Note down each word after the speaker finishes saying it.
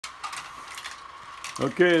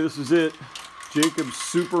Okay, this is it. Jacob's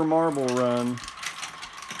Super Marble Run.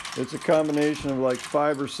 It's a combination of like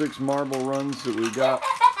 5 or 6 marble runs that we got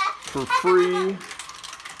for free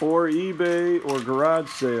or eBay or garage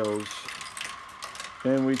sales.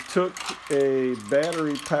 And we took a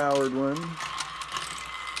battery powered one,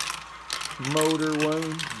 motor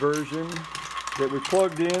one version that we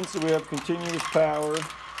plugged in so we have continuous power.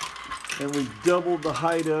 And we doubled the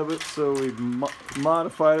height of it, so we've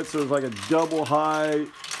modified it so it's like a double high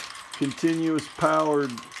continuous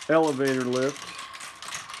powered elevator lift.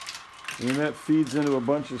 And then that feeds into a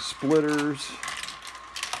bunch of splitters.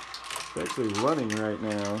 It's actually running right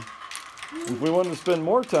now. If we wanted to spend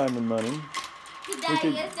more time and money, we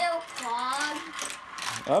could,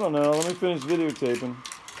 I don't know, let me finish videotaping.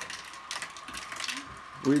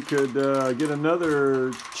 We could get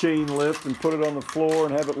another chain lift and put it on the floor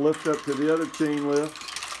and have it lift up to the other chain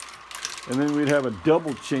lift. And then we'd have a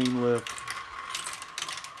double chain lift.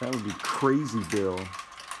 That would be crazy, Bill.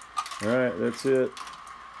 Alright, that's it.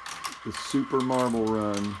 The Super Marble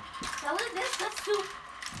Run. What is this? That's soup.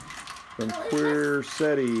 From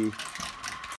Quercetti.